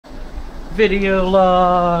Video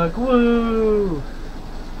log, woo!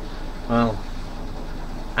 Well,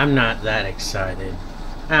 I'm not that excited.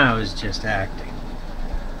 I was just acting.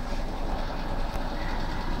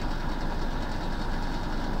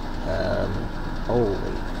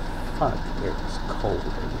 Holy fuck, it's cold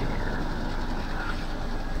in here.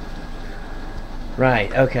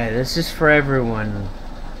 Right, okay, this is for everyone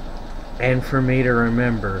and for me to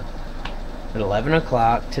remember. At 11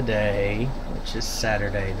 o'clock today, which is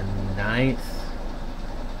Saturday the 9th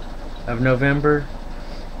of November.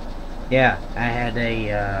 Yeah, I had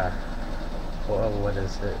a, well, what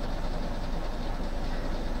is it?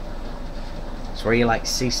 It's where you like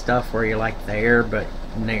see stuff where you're like there, but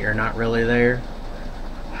you're not really there.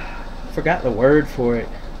 Forgot the word for it.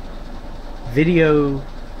 Video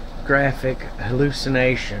graphic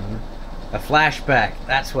hallucination. A flashback.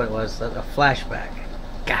 That's what it was. A flashback.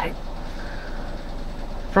 Got it.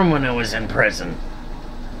 From when I was in prison.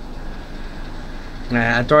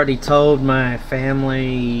 I'd already told my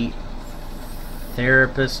family,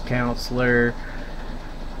 therapist, counselor,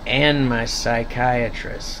 and my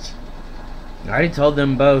psychiatrist. I already told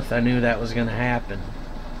them both I knew that was going to happen.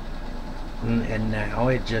 And now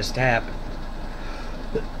it just happened.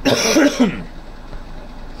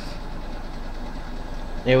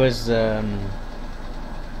 It was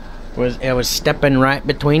stepping right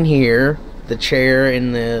between here, the chair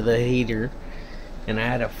and the heater, and I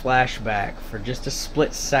had a flashback for just a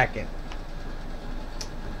split second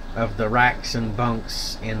of the racks and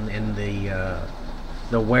bunks in the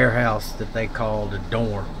warehouse that they called a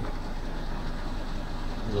dorm.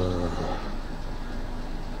 Ugh.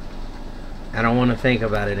 I don't want to think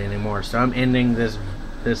about it anymore, so I'm ending this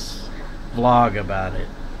vlog about it.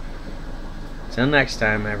 Till next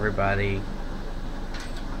time, everybody.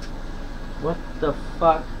 What the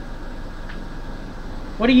fuck?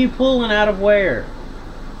 What are you pulling out of where?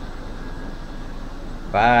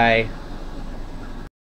 Bye.